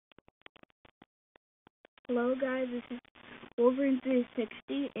Hello guys, this is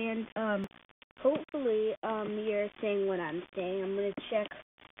Wolverine360 and hopefully you're saying what I'm saying. I'm gonna check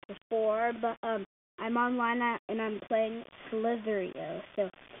before, but I'm online and I'm playing Slither. So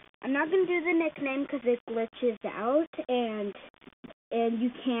I'm not gonna do the nickname because it glitches out and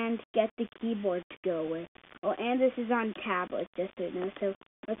you can't get the keyboard to go with. Oh, and this is on tablet, just so you know. So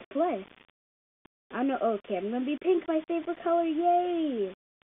let's play. I know. Okay, I'm gonna be pink, my favorite color. Yay!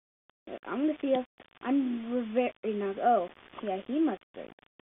 I'm gonna see if I'm very not. Oh, yeah, he must have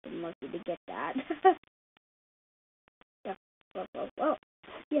been lucky to get that. Yeah. Whoa.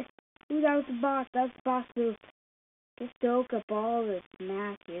 Yes, that was the boss. That's the boss move. Just soak up all this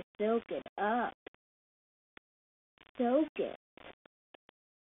math here. Soak it up. Soak it.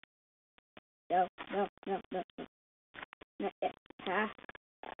 No. Not yet.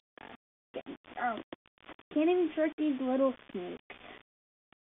 Can't even trick these little snakes.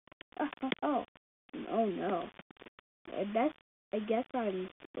 Oh no. I guess I'm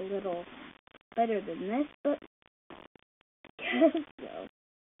a little better than this, but so.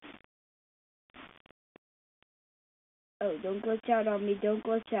 Oh, don't glitch out on me. Don't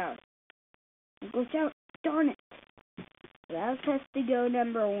glitch out. Don't glitch out. Darn it. That was test to go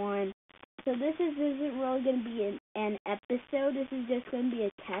number 1. So this isn't really going to be an episode. This is just going to be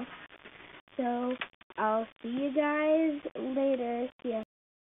a